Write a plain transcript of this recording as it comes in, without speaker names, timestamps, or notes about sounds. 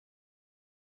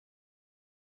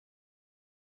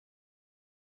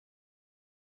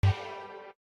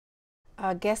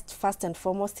Our guest, first and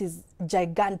foremost, is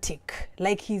gigantic.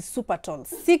 Like, he's super tall.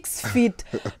 6 feet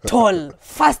tall.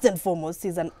 First and foremost,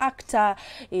 he's an actor,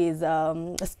 he's a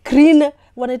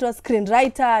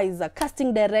screenwriter, he's a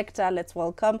casting director. Let's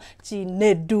welcome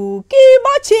Chinedu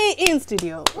Kibochi in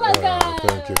studio. Welcome.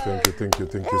 Thank you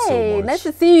so much. Nice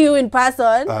to see you in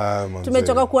person.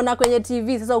 Tumechoka kuona kwenye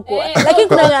TV sasa uko. Lakini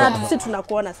kuna watu sisi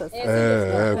tunakuona sasa.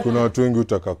 Kuna watu wengi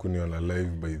utaka kuniona live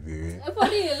by the way. For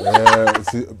real?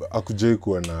 Akujai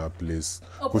kuwa na place.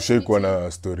 Kushai kuwa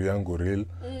na story yangu real.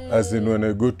 As in when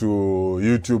I go to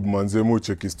YouTube manze mu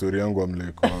check story yangu I'm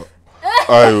like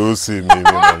I see mimi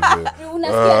manze.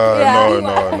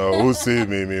 No, see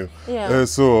mimi.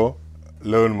 So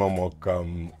leo nimeamka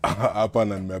hapa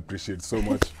na nime appreciate so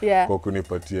much kwa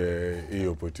kunipatia hii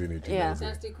opportunity.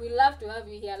 Fantastic. We love to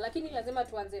have you here. Lakini lazima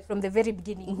tuanze from the very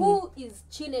beginning. Who is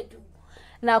Chinedu?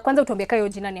 Na kwanza utuambie kayo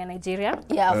jina ni ya Nigeria.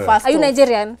 First. Are you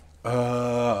Nigerian?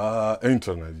 Ain't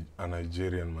a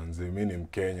Nigerian manze. Mimi ni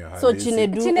Mkenya. So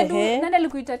Chinedu, nani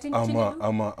alikuita Chinedu?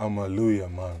 I'm a Luya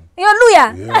man. You're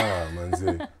Luya? Yeah,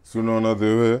 manze. So unaona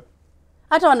the way?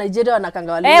 Hata wa Nigeria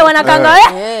wanakanga wale. Wanakanga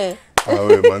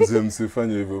Awe manze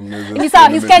msifanye hivyo mnaweza. Ni sawa,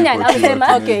 he's Kenyan,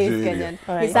 amesema. Okay, he's Kenyan.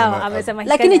 Ni sawa, amesema.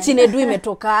 Lakini Chinedu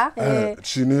imetoka.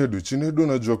 Chinedu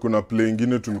unajua kuna play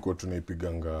nyingine tulikuwa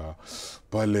tunaipiganga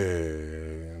pale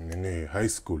nini high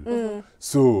school.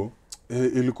 So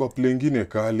ilikuwa play nyingine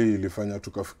kali ilifanya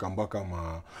tukafika mpaka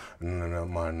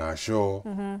na show.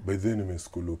 By then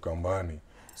nimeskulu Kambani.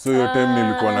 So hiyo time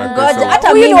nilikuwa na Ngoja hata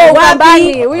huyu mimi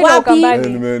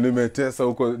Ukambani. nimetesa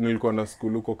huko, nilikuwa na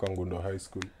school huko Kangundo High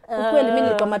School. Ukweli mimi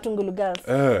nilikuwa Matungulu Girls.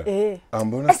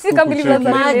 Ambona imagine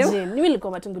mimi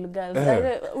nilikuwa Matungulu Girls.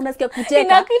 Unasikia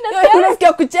kucheka.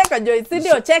 Unasikia kucheka Joy, si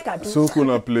ndio cheka tu. So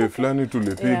kuna play fulani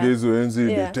tulipiga hizo enzi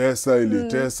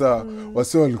ilitesa.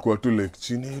 Wase walikuwa tu like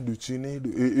Chinedu.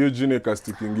 Hiyo jina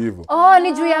casting hivyo. Oh,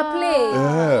 ni juu ya play.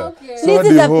 Okay. So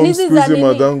this is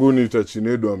madangu ni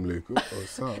Chinedu I'm like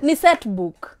sawa. Ni set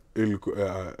book.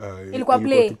 Ilikuwa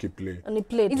play. Ni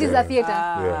play. Hizi za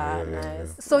theater.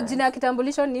 Nice. So jina ya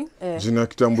kitambulisho ni? Jina ya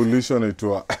kitambulisho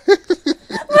naitwa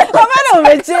Kwa maana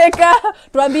umecheka.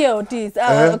 Tuambie Otis.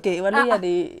 Okay, walia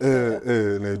ni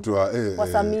naitwa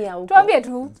Wasamia huko. Tuambie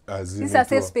tu. This is a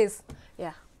safe space.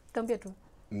 Yeah. Tuambie tu.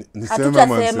 Nisema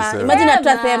msema. Imagine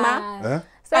tutasema.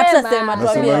 Tutasema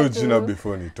tuambie. Nasema jina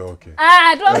before nitoke.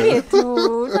 Tuambie tu.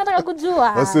 Tunataka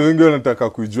kujua. Wase wengi wanataka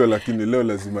kujua lakini leo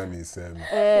lazima niseme.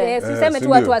 Yes, useme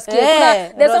tu watu wasikie.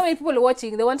 There's so many people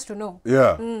watching, they want to know.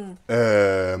 Yeah.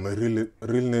 My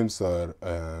real names are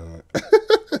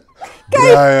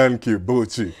Brian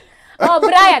Kibochi. Oh,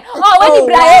 Brian. Oh, when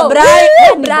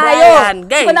Brian.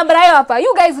 Kuna Brian hapa.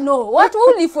 You guys know. What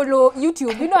will you follow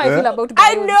YouTube? You know how I feel about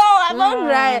Brian. I know about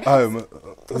Brian.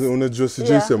 Unajua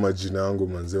sijui sema jina yangu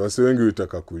manze. Wase wengi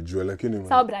utaka kujua lakini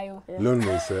sawa Brian. Leo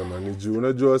nimesema ni juu.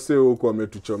 Unajua wase huko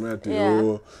wametuchomea ati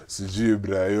sijui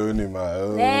Brian ni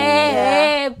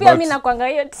pia mimi nakwanga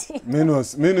hiyo ti.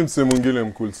 Mimi ni msemo mwingine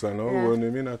mkul sana.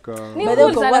 Mimi nakaa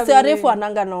wase warefu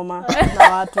wananga noma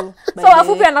na watu. So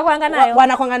wafupi anakwanga nayo.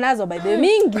 Wanakwanga nazo by the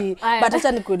mingi. But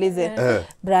acha nikuulize.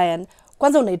 Brian,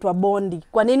 kwanza unaitwa Bondi.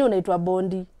 Kwa nini unaitwa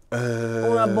Bondi?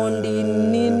 Una Bondi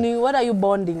nini? What are you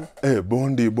bonding?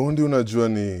 Bondi unajua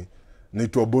ni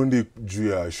naitwa Bondi juu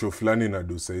ya show fulani na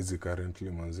do saizi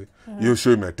currently manzi. Hiyo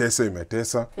show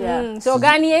imetesa. So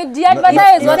gani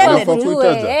advertise watu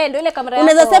wajue. Ndio ile kamera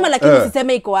yako. Unaweza sema lakini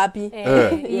usiseme iko wapi.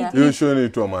 Hiyo show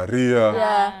inaitwa Maria.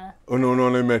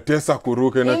 Unaona imetesa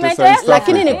kuruka inatesa East Africa.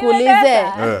 Lakini nikuulize,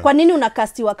 kwa nini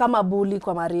unakastiwa kama bully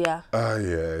kwa Maria?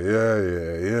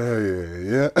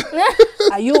 Yeah.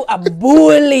 Are you a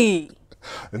bully?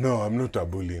 No, I'm not a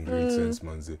bully in real sense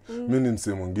manzi. Mimi ni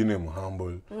msemo mwingine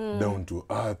humble, down to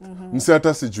earth. Mse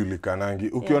hata sijulikanangi.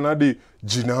 Ukiona hadi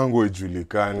jina langu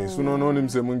haijulikani. So unaona ni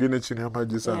msemo mwingine chini ya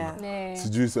maji sana.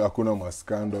 Sijui hakuna ma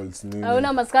scandals nini.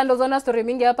 Hauna ma scandals, una story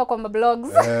mingi hapa kwa blogs.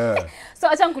 So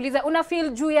acha nikuulize, una feel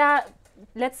juu ya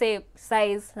let's say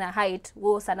size na height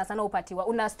sana upatiwa,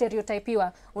 una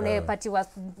stereotypiwa, unapatiwa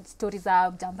stories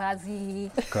za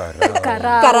jambazi,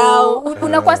 karao.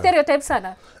 Unakuwa stereotype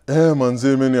sana?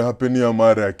 Manze mimi hapenia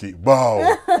mara kibao.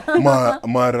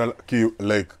 Mara ki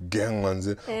like gang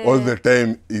manze. All the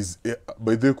time is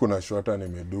by the kuna show hata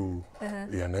nimedu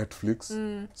ya Netflix,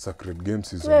 Sacred Games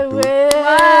season 2.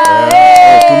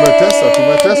 Tumetesa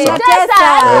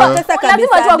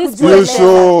kabisa. Hiyo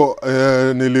show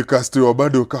nilikastiwa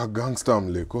bado ka gangster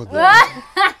mleko.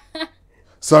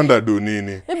 Sanda do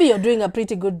nini? Maybe you're doing a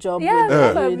pretty good job with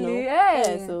probably.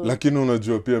 So. Lakini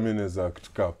unajua pia mimi naweza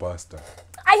kutuka pasta.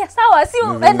 Aya sawa, si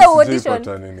enda audition.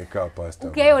 Sijipata nini ka pasta.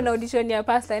 Okay, una audition ya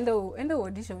pasta, enda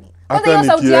audition. Hata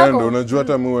nikienda unajua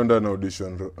hata mimi huenda na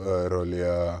audition role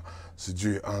ya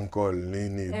sijui uncle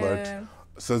nini but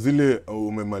saa zile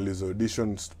umemaliza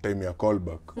audition time ya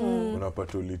callback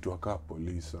unapata ulitwa ka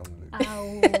police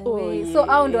so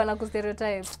au ndo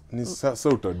anakustereotype. ni sasa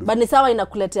utadu. But ni sawa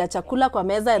inakuletea chakula kwa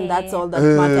meza and that's all that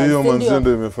matters. Hiyo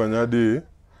manzendo imefanya hadi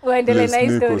uendelee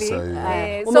na story.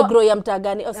 So umegrow ya mtaa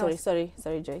gani?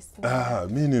 Sorry Joyce.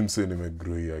 Mimi ni msee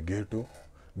nimegrow ya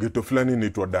ghetto fulani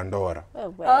inaitwa Dandora.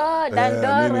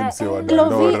 Dandora. Mimi ni msee wa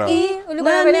Dandora.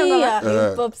 Ulikuwa unaelewa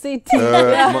Hip Hop City.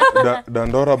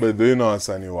 Dandora by the way na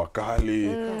wasanii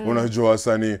wakali. Unajua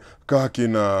wasanii Kaki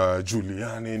na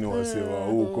Juliani ni wasee wa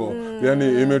huko.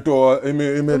 Yani imetoa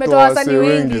wasanii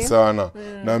wengi sana.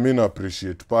 Na mimi na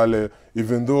appreciate pale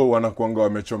even though wanakuanga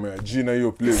wamechomea jina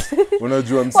hiyo place.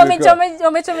 Unajua mseka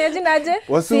wamechomea jina aje?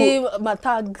 Si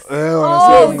matags.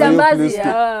 Jambazi.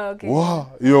 Okay. Wow,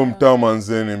 hiyo mtaa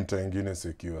manzeni mtaa ingine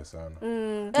secure sana.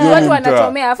 Watu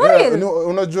wanachomea for real.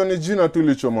 Unajua ni jina tu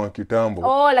lichoma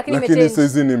kitambo. Lakini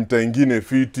sasa ni mtaa ingine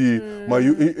fiti.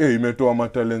 Imetoa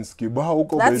matalents kibao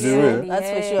huko by the way. That's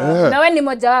for sure. Na wewe ni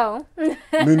mmoja wao.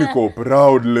 Mimi niko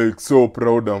proud, like so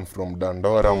proud I'm from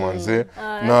Dandora manze.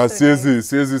 Na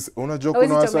siwezi unajua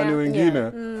kuna wasanii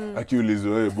wengine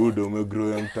akiulizwa wewe budo umegrow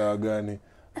ya mtaa gani?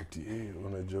 Ati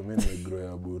unajua mimi nimegrow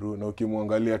ya Buru na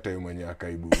ukimwangalia hata yeye mwenye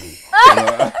akaiburu.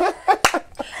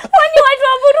 Kwani watu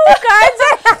wa Buru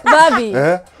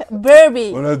kaje?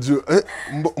 Baby. Unajua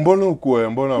mbona uko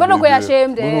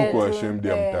ashamed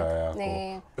ya mtaa yako?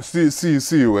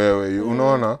 Si wewe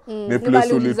unaona ni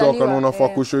place ulitoka na unafaa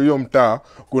kusho hiyo mtaa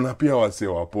kuna pia wase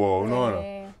wapoa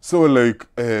unaona so like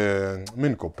mimi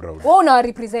niko proud wewe una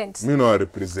represent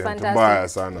mbaya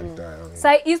sana mtaa.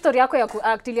 Sasa history yako ya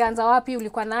kuact ilianza wapi?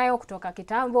 Ulikuwa nayo kutoka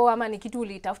kitambo ama ni kitu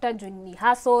ulitafuta juu ni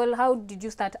hustle? How did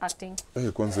you start acting?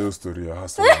 Kwanza hiyo story ya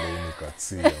hustle ni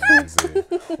katsia mzee.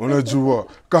 Unajua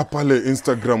ka pale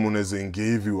Instagram unaweza ingia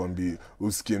hivi uambie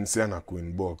usikie msee na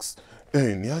kuinbox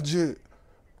ni aje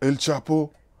El Chapo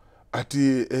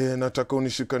ati nataka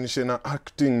unishikanishe na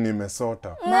acting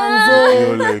nimesota. Manze.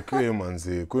 You're like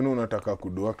manze kwani unataka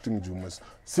kudo acting jumas.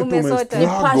 Si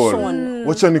tumesstruggle.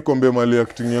 Wacha nikombe mali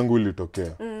acting yangu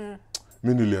ilitokea.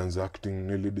 Mimi nilianza acting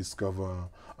nilidiscover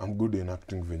I'm good in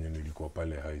acting venye nilikuwa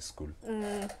pale high school.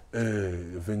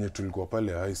 Venye tulikuwa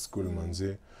pale high school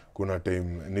manze kuna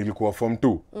time nilikuwa form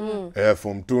 2.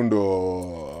 Form 2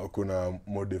 ndo kuna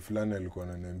mode fulani alikuwa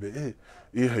ananiambia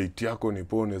hii height yako ni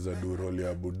pone za do role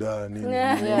ya buda nini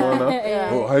unaona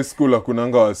high school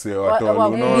hakunanga wasee watol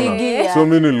unaona so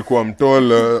mimi nilikuwa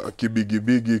mtol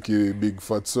kibigibigi big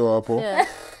fatso hapo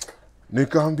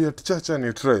nikaambia chacha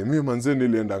ni try mimi manze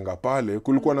niliendanga pale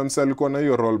kulikuwa na msali alikuwa na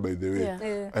hiyo role by the way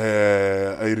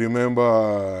I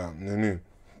remember nini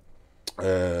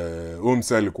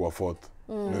msali alikuwa fourth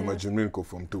na imagine mimi niko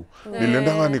form 2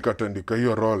 niliendanga nikatandika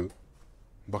hiyo role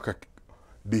mpaka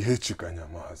DH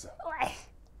kanyamaza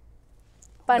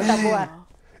panta boa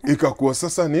ikakuwa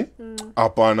sasa ni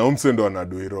hapana umse ndo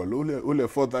anadui role ule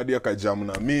fourth hadi akajam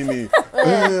na mimi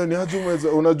ni ajumeza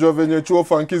unajua venye chuo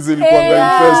funky zilikuwa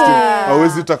interesting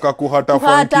hawezi taka kuhata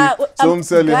funky so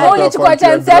umse alihata funky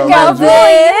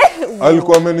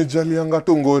alikuwa amenijalianga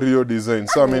tu ngori hiyo design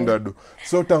so amendadu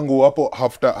so tangu hapo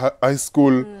after high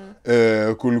school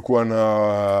kulikuwa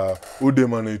na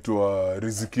udema anaitwa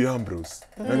Riziki Ambrose.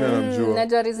 Nani anamjua?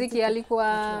 Najua Riziki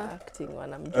alikuwa acting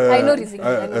wanamjua. I know Riziki.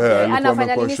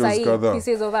 Anafanya nini sasa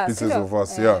Pieces of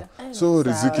Us. Yeah. So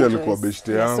Riziki alikuwa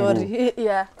beshte yangu. Sorry.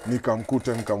 Yeah.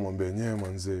 Nikamkuta nikamwambia nyewe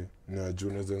manze najua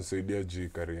unaweza nisaidia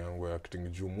kari yangu ya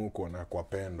acting juu muko na kwa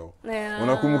pendo.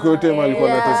 Unakumbuka yote tema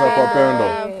alikuwa anatesa kwa pendo.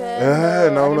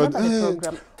 Na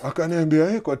unajua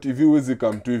akaniambia kwa TV huwezi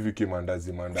kamtu hivi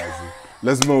kimandazi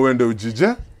lazima uende ujije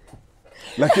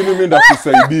lakini mimi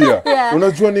ndakusaidia.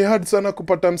 Unajua ni hard sana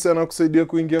kupata msee anakusaidia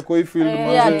kuingia kwa hii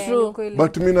field true.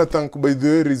 But mimi na thank by the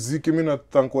way Riziki mimi na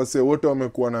thank wasee wote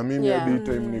wamekuwa na mimi hadi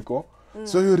time niko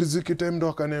so hiyo Riziki time ndo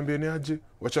akaniambia ni aje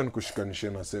wacha nikushikanishe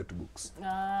na setbooks.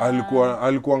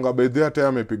 Alikuwa by the way hata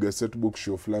amepiga setbook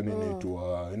show fulani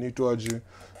inaitwa aje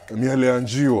Miale ya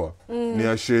Njiwa ni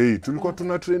ya Shei. Tulikuwa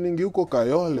tuna training huko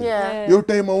Kayole. Hiyo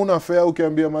time una fair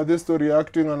ukiambia madhe story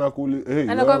acting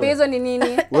anakuambia hizo ni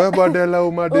nini? Wewe badala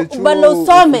umadechu.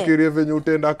 Ufikirie venye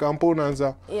utenda kampo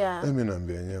unaanza. Mimi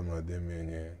naambia nyewe madhe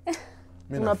mwenye.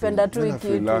 Unapenda tu hiki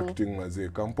kitu. Acting mazee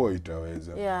kampo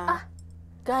itaweza.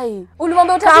 Kai.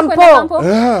 Ulimwambia utakwenda kampo?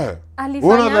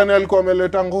 Alifanya. Unadhani alikuwa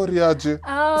ameleta ngori aje?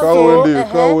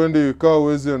 Kaa uende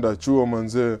uwezi enda chuo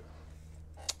manzee.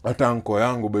 hata anko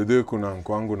yangu by the way, kuna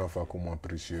anko yangu nafaa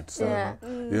kumappreciate sana.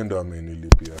 Yeye ndo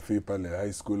amenilipia fee pale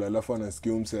high school, alafu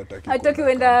anasikia mse hataki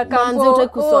kwenda kampo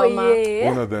kusoma.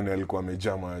 Unadhani alikuwa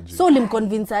amejaa maji. So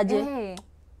ulimconvince aje?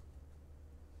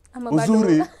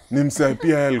 Uzuri ni mse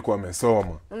pia alikuwa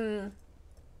amesoma.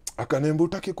 Akaniambia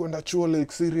utaki kwenda chuo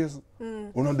like serious?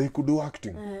 Unadai kudo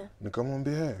acting?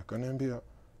 Nikamwambia akaniambia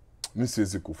mimi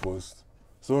siwezi kuforce.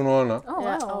 So unaona?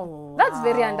 Wow. That's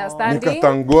very understanding. Nika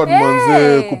thank God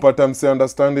manze kupata mse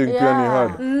understanding pia ni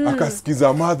hard.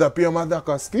 Akasikiza mother pia mother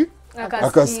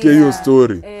akasikia hiyo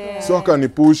story. So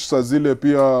akanipush saa zile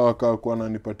pia akakuwa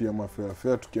ananipatia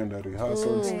mafare tukienda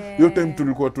rehearsals. Hiyo time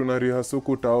tulikuwa tuna rehearsal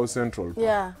huko Tao Central.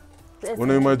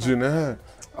 Una imagine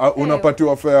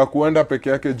unapatiwa fare ya kuenda peke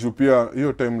yake juu pia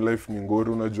hiyo time life ni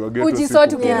ngori, unajua ghetto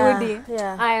ujisote ukirudi.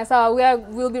 Haya sawa,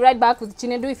 we'll be right back with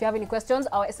Chinedu. If you have any questions,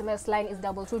 our SMS line is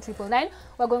 22999.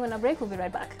 We're going on a break. We'll be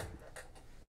right back.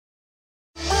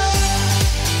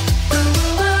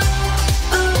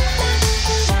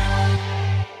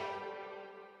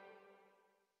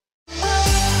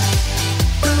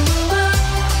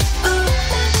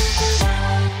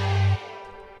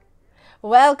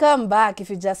 Welcome back.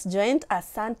 If you just joined,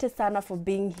 asante sana for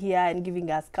being here and giving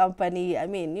us company. I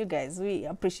mean, you guys, we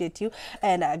appreciate you.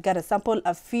 And I got to sample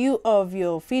a few of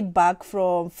your feedback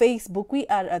from Facebook. We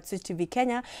are at Switch TV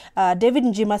Kenya. David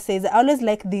Njima says, I always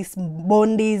like this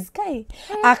Bondi's guy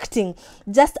acting.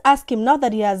 Just ask him, now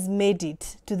that he has made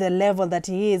it to the level that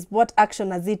he is, what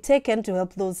action has he taken to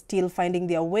help those still finding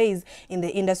their ways in the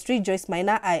industry? Joyce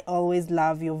Maina, I always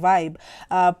love your vibe.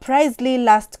 Prisley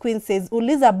Last Queen says,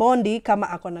 Uliza Bondi kama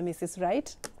akona Mrs.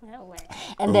 Right?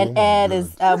 And then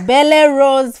there's Belle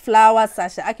Rose Flower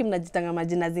Sasha. Aki mnajitanga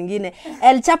majina zingine.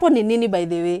 El Chapo ni nini by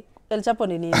the way? El Chapo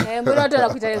ni nini? Mbona watu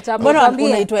wanakuita El Chapo? Mbona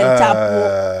unaitwa El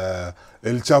Chapo?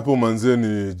 El Chapo manze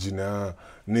ni jina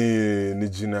ni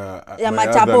jina ya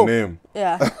machapo.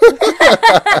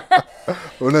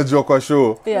 Unajua kwa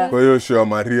show, kwa hiyo show ya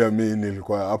Maria mimi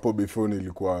nilikuwa hapo before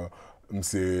nilikuwa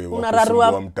mse wa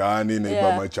kusumbua mtaani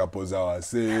naiba machapo za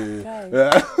wasee.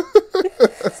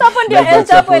 Sapo ndio El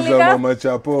Chapo ilika.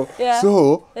 Machapo.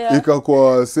 So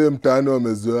ikakuwa same mtaani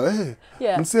wamezoea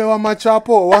mse wa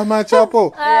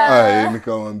machapo.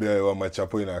 Nikamwambia wa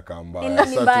machapo inakaa mbaya.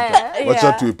 Sasa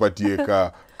wacha tuipatie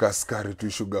kaskari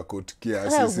tu sugar coat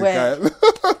kiasi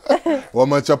wa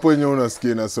machapo yenyewe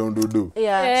unasikia na soundudu.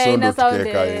 Sound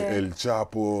tukieka El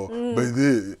Chapo. By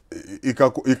the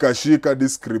ikashika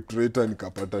script writer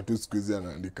nikapata tu siku hizi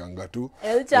anaandikanga tu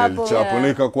El Chapo. Na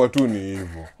ikakuwa tu ni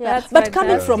hivyo. But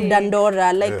coming from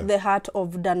Dandora, like the heart of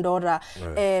Dandora,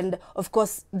 and of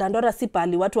course Dandora si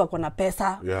pali watu wako na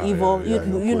pesa hivyo,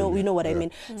 you know what I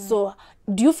mean. So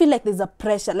do you feel like there's a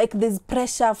pressure, like there's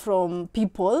pressure from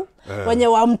people wenye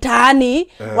wa mtaani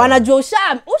wanajua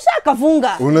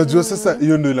ushakafunga? Unajua sasa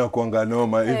hiyo ndio inakuanga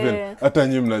noma, even hata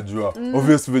nyinyi mnajua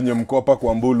obvious venye mko hapa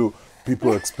kwa Mbulu,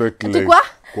 people expect like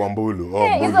kwa Mbulu.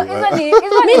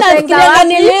 Mimi nasikia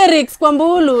ni lyrics kwa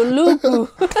Mbulu, luku.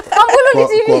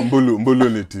 Kwa Mbulu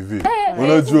ni TV.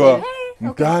 Unajua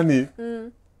mtaani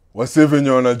wase venye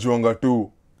wanajuanga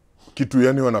tu kitu,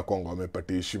 yani wanakuanga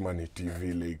wamepatia heshima ni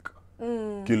TV like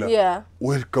kila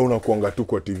wewe kauna kuanga tu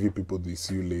kwa TV, people they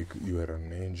see you like you are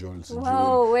an angel.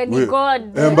 Wow, when you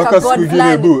God. Mpaka siku nyingine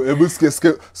hebu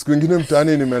siku nyingine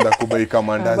mtaani nimeenda kubaika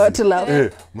mandazi.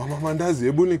 Mama mandazi,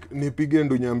 hebu nipige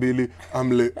ndunya mbili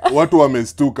amle. Watu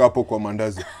wamestuka hapo kwa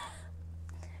mandazi.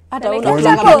 Hata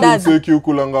unakula mandazi. Seki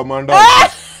ukulanga mandazi.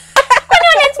 Kwani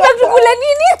unexpect kula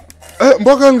nini?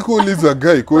 Mpaka nikuuliza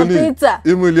guy, kwani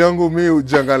mwili yangu mimi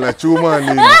ujangala chuma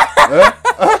nini?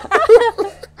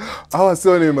 Hawa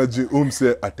sio ni maji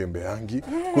umse atembeangi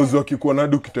kuzwa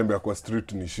kikuonadu kitembea kwa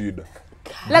street ni shida.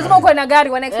 Lazima uko na gari,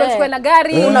 wana expect uko na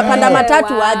gari. Unapanda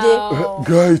matatu aje.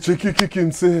 Guy cheki kiki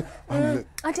mse.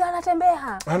 Ati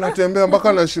anatembea mpaka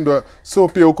anashindwa. So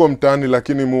pia uko mtaani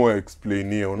lakini muwe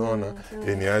explainie, unaona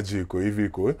ni aje iko hivi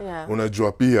iko.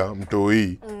 Unajua pia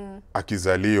mtoi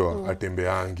akizaliwa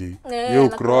atembeangi. Yeye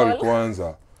crawl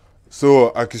kwanza. So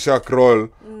akisha crawl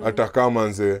atakama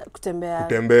nze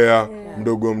kutembea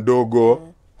mdogo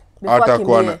hata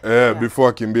kwa before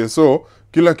akimbie. So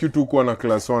kila kitu kuwa na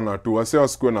class 1 na 2. Wase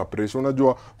wasikuwe na pressure.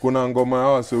 Unajua kuna ngoma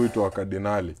yao wase huitwa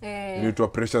kardinali. Inaitwa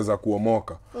pressure za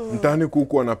kuomoka. Mtaani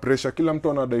kukuwa na pressure, kila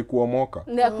mtu anadai kuomoka.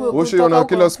 Woshe una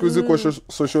kila siku hizi kwa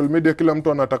social media kila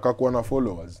mtu anataka kuwa na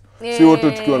followers. Si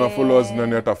wote tukiwa na followers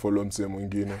nani hata follow mse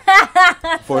mwingine.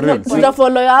 For real. Tuna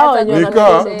follow yao wenyewe.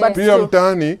 Pia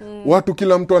mtaani watu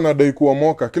kila mtu anadai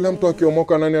kuomoka. Kila mtu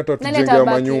akiomoka nani atatujengea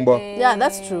manyumba. Yeah,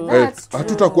 that's true.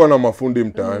 Hatutakuwa na mafundi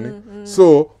mtaani.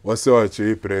 So wase waache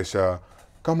hii pressure.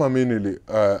 kama mimi nili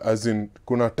as in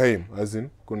kuna time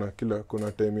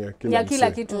kuna time ya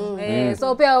kila kitu.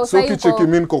 So pia so kicheki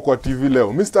mimi niko kwa TV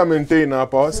leo Mr Maintain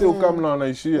hapa wasi ukamna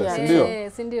wanaishia, si ndio?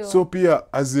 Ndio. So pia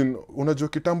as in unajua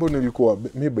kitambo nilikuwa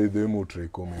me by the way mu try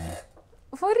comedy.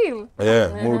 For real?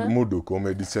 Mudu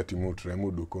comedy, sati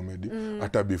mudu comedy.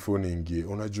 Hata before niingie,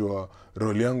 unajua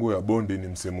role yangu ya Bondi ni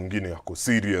mse mwingine yako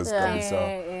serious kabisa.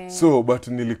 So but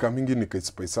nilikamingi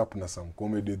nika-spice up na some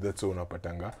comedy, that's why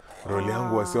unapatanga role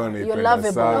yangu wasiwa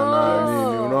naipenda sana.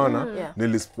 Nini unaona?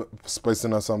 Nilispice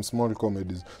na some small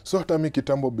comedies. So hata mimi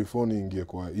kitambo before niingie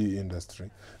kwa hii industry,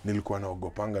 nilikuwa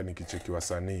naogopanga nikicheki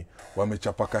wasanii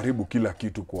wamechapa karibu kila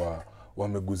kitu kwa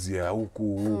wameguzia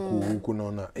huku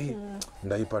naona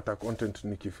ndaipata content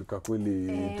nikifika kweli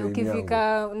time yangu.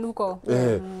 Ukifika nuko.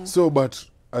 So but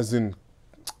as in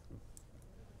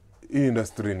hii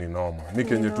industry ni noma.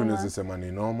 Nikenye tu nezisema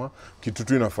ni noma. Kitu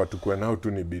tu inafaa tukue nao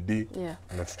tu ni bidii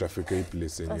na tutafika hii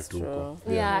place yenye tuko.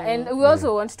 And we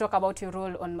also want to talk about your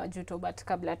role on Majuto, but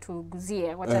kabla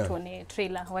tuguzie wacha tuone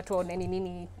trailer, watu waone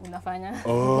nini unafanya.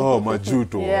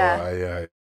 Majuto.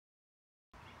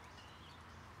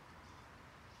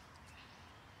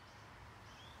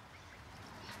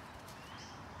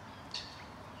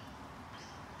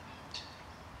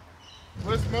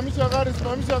 Simamisha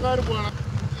gari bwana.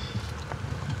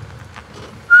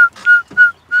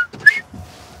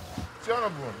 Chana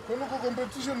bwana. Kuna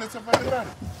competition na safari gani?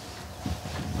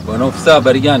 Bwana ofisa,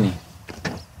 habari gani?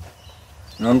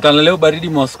 Naonekana leo baridi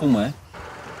mwasukuma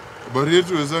Habari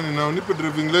yetu wezani na unipe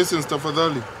driving license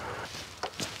tafadhali.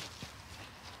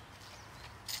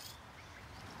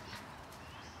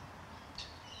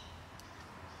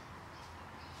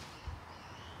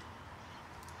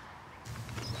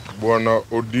 Bwana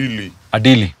Odili.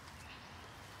 Adili.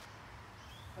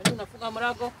 Unafunga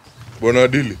mrago? Bwana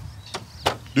Adili.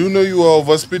 Do you know you are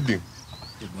overspeeding?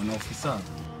 Bwana ofisa,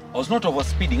 I was not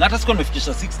overspeeding. Hata sikuwa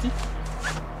nimefikisha 60.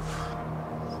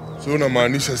 So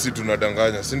unamaanisha si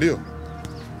tunadanganya, si ndio?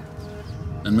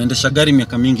 Na nimeendesha gari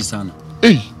miaka mingi sana.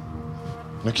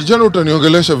 Na kijana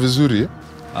utaniongelesha vizuri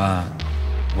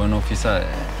Bwana ofisa,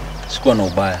 sikuwa na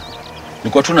ubaya.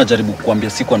 Nilikuwa tu najaribu kukuambia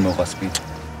sikuwa nimeoverspeed.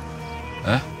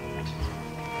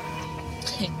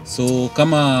 So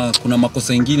kama kuna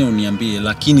makosa mengine uniambie,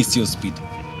 lakini sio speed.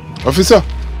 Ofisa? Yes.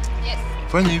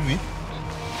 Fanya hivi.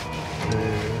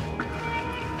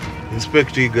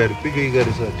 Inspect hii gari, piga hii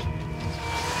gari search.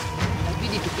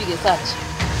 Inabidi tupige search.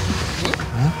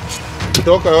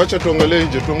 Toka, acha tuongelee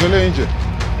nje.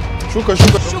 Shuka.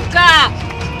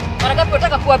 Mara ngapi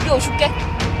unataka kuambia ushuke?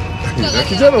 Na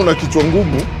kijana una kichwa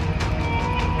ngumu.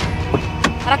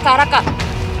 Haraka.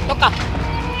 Toka.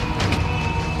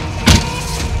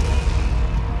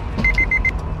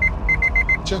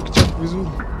 Check vizuri.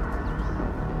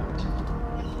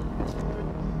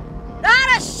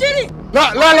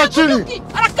 Lala chini.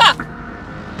 Haraka.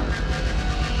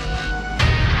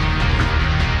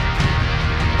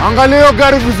 Angalia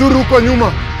gari vizuri huko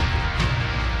nyuma.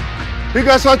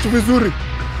 Piga search vizuri.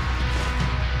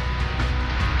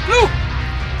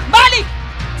 Mbali.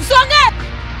 Tusonge.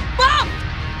 Bam.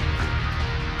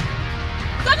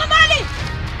 Songa mbali.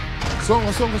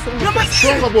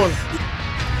 Songa bwana.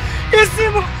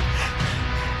 Isimu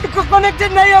iko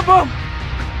connected na hiyo bomb.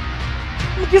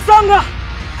 Mkisonga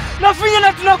nafinya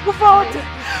na tunakufa wote.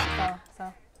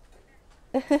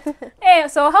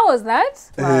 So how was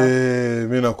that?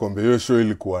 Mimi nakwambia hiyo show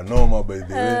ilikuwa noma by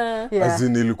the way.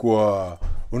 Azini ilikuwa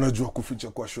unajua kuficha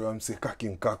kwa show ya msekaki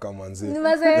nkaka manzi.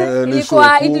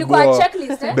 Ilikuwa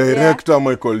checklist Director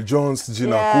Michael Jones,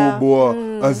 jina kubwa.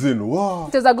 Azin, wow.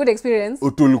 It was a good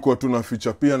experience. Tulikuwa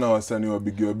tunaficha pia na wasanii wa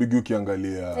bigi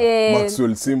ukiangalia.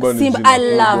 Maxwell Simba ni jina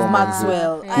I love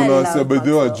Maxwell. Kuna wasanii by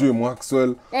the way ajue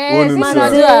Maxwell.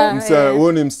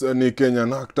 Ni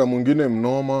Kenyan actor mwingine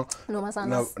mnoma.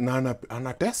 Na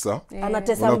anatesa.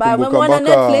 Anatesa mbaya. Mwana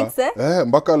Netflix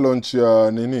mpaka launch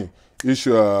ya nini?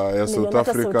 Issue ya South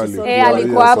Africa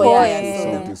alikuwa hapo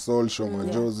Soul show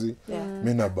majozi.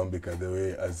 Mimi nabambika the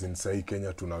way as in sai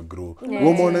Kenya tuna grow.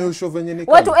 Umeona hiyo show venye ni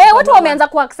kali. Watu wameanza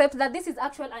ku accept that this is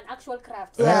an actual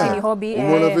craft. Ni hobby.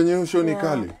 Umeona venye hiyo show ni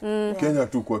kali. Kenya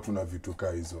tu kwa tuna vitu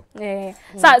kaa hizo.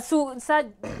 Sasa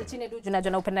Chinedu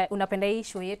unapenda hii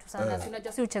show yetu sana.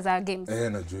 Unajua si ucheza games.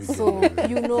 Najua. So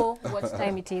you know what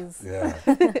time it is.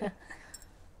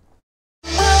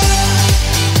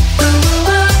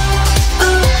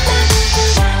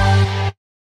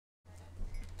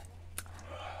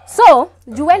 So,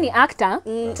 Juweni actor,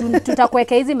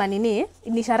 tutakuweka hizi manini,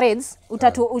 ni charades,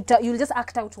 you'll just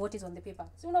act out what is on the paper.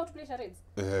 So you know how to play charades?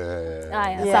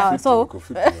 Sawa. So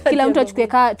kila mtu tuchukue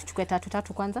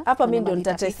 3 kwanza. Hapa mimi ndo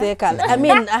nitateseka. I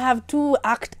mean, I have 2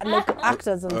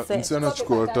 actors on set. Msichana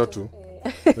chukua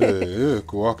 3.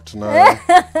 Ku-act na.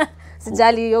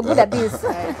 Sijali, you're good at this.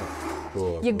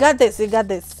 You got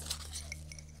this.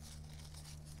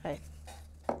 Right.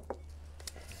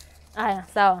 Aya,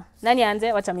 sawa. Nani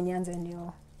anze? Wacha mimi nianze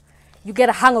ndio. You get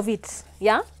a hang of it.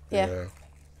 Yeah? Yeah.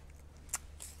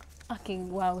 Okay,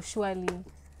 wow, surely.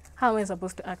 How am I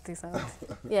supposed to act this out?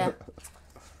 Yeah.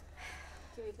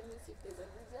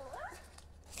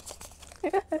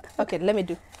 Okay, let me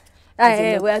do.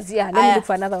 Let me look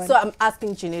for another one. So I'm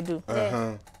asking Chinedu.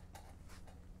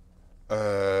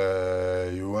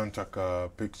 You want a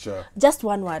picture? Just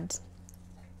one word.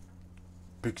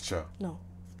 Picture. No.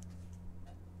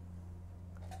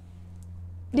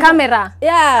 Camera.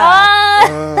 Yeah.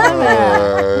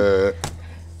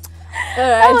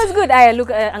 That was good. Look,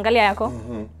 angalia yako.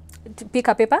 Pick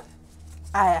a paper.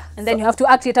 And then you have to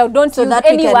act it out. Don't use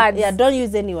any words. Yeah, don't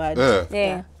use any words.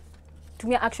 Yeah.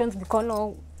 Tumia actions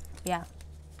mikono. Yeah.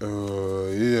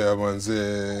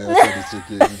 Manze.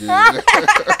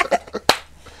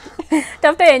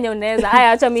 Tafuta yenye unaweza.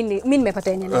 Acha mimi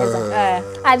nimepata yenye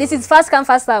naweza. This is first come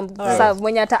first serve.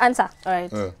 Mwenye ata answer. All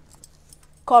right.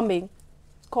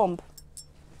 Comb.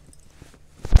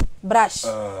 Brush.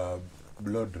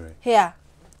 Blow dry. Hair.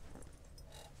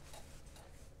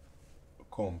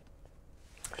 Comb.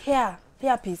 Hair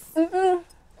piece.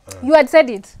 You had said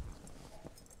it.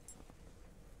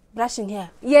 Brushing hair.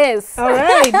 Yes. All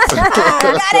right.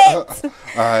 Got it.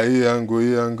 Hii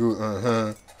yangu.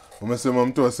 Umesema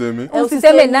mtu asemi?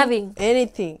 Usiseme nothing.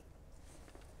 Anything.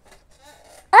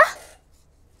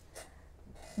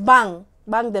 Bang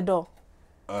the door.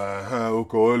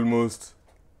 Uko almost.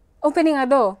 Opening a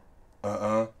door.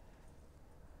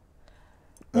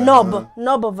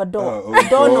 Knob of a door.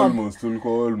 Door knob.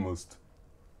 Almost.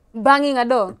 Banging a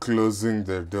door. Closing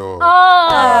the door.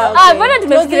 Bwana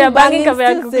tumefikiria banging kama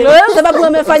ya close. Sababu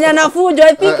amefanya na fujo.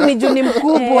 I think ni juni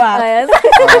mkubwa.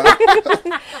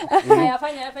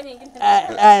 Fanya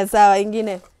ingine. Sawa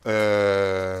ingine.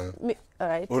 All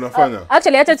right. Unafanya?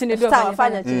 Actually acha Chinedu afanye. Sawa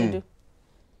fanya Chinedu.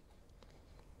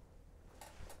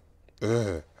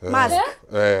 Mask.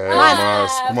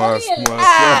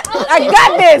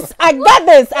 I got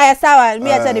this. Aya sawa,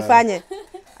 mimi acha nifanye.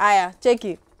 Aya,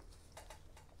 cheki.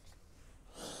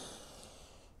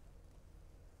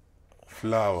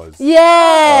 Flowers.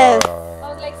 Yes. I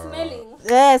was like smelling.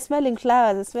 Yeah, smelling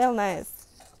flowers. They smell nice.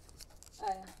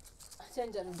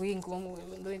 Change and bring home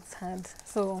even though it's hard.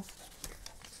 So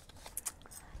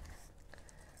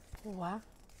Wow.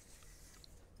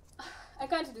 I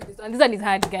can't do this one. This one is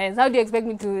hard, guys. How do you expect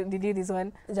me to do this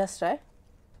one? Just try.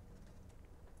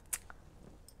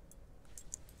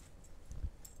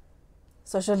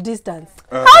 Social distance.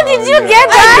 How did you get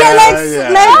that?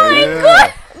 Oh my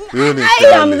God. I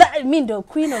am the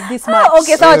queen of this match.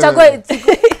 Okay, sawa chagua.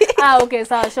 Okay,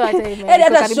 sawa show hata ime.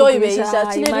 That show imeisha.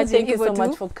 Chinedu, thank you so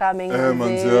much for coming.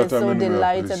 We're so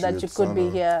delighted that you could be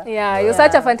here. Yeah, you're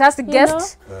such a fantastic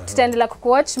guest. Tutaendelea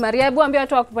kukuwatch. Maria, hebu ambia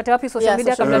watu wakupate wapi social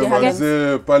media kabla tufunge.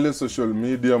 Manze pale social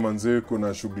media manze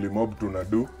kuna shughuli mob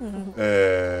tunadu.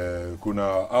 Kuna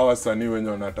wasanii wenye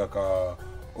wanataka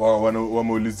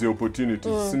wameulizia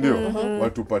opportunities, ndio?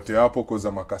 Watu pate hapo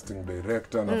koza ma casting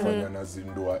director nafanya na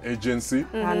Zindua agency.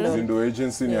 Zindua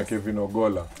agency ni ya Kevin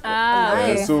Ogola.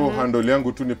 So handle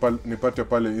yangu tu nipate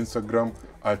pale Instagram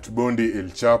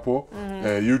 @BondiElChapo.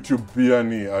 YouTube pia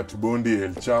ni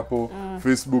 @BondiElChapo.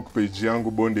 Facebook page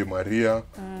yangu Bondi Maria.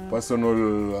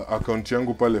 Personal account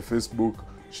yangu pale Facebook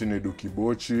Chinedu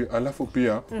Kibochi. Alafu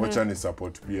pia wacha ni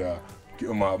support pia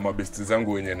mabesti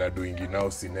zangu wenye na doingi nao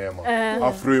cinema.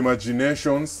 Afro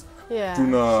Imaginations.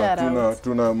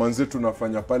 Tuna manze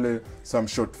tunafanya pale some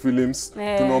short films.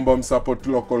 Tunaomba msupport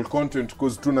local content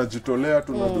cause tunajitolea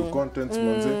do content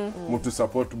manze. Mtu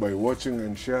support by watching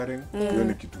and sharing. Hiyo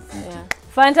ni kitu fiti.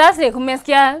 Fantastic.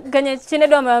 Umesikia kenye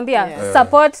Chinedu amewaambia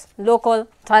support local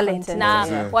talent. Na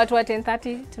watu wa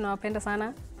 10:30 tunawapenda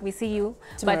sana. We see you.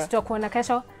 But tutakuona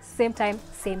kesho same time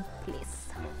same place.